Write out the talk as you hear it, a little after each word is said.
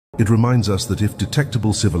It reminds us that if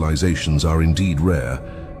detectable civilizations are indeed rare,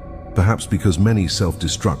 perhaps because many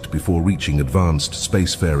self-destruct before reaching advanced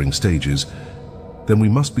spacefaring stages, then we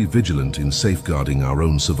must be vigilant in safeguarding our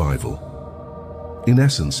own survival. In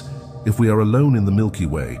essence, if we are alone in the Milky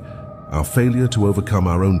Way, our failure to overcome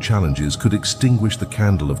our own challenges could extinguish the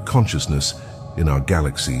candle of consciousness in our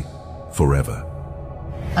galaxy forever.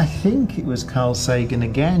 I think it was Carl Sagan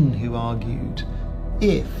again who argued,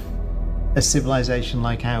 if a civilization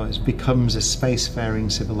like ours becomes a spacefaring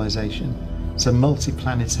civilization, so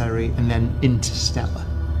multiplanetary and then interstellar,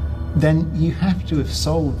 then you have to have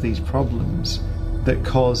solved these problems that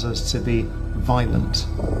cause us to be violent,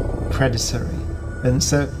 predatory. And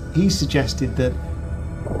so he suggested that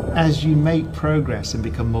as you make progress and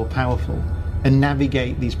become more powerful and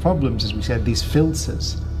navigate these problems, as we said, these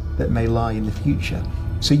filters that may lie in the future,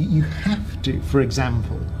 so you have to, for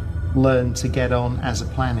example, learn to get on as a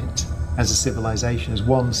planet, as a civilization, as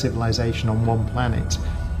one civilization on one planet,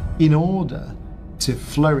 in order to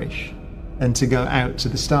flourish and to go out to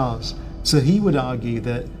the stars. So he would argue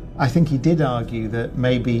that, I think he did argue that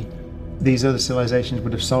maybe these other civilizations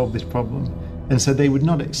would have solved this problem, and so they would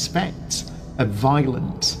not expect a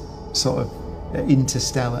violent sort of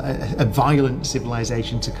interstellar, a violent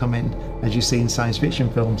civilization to come in, as you see in science fiction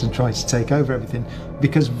films, and try to take over everything,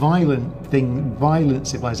 because violent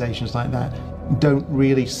civilizations like that don't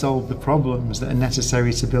really solve the problems that are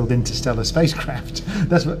necessary to build interstellar spacecraft.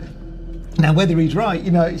 That's what. Now, whether he's right,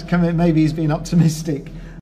 it's maybe he's being optimistic,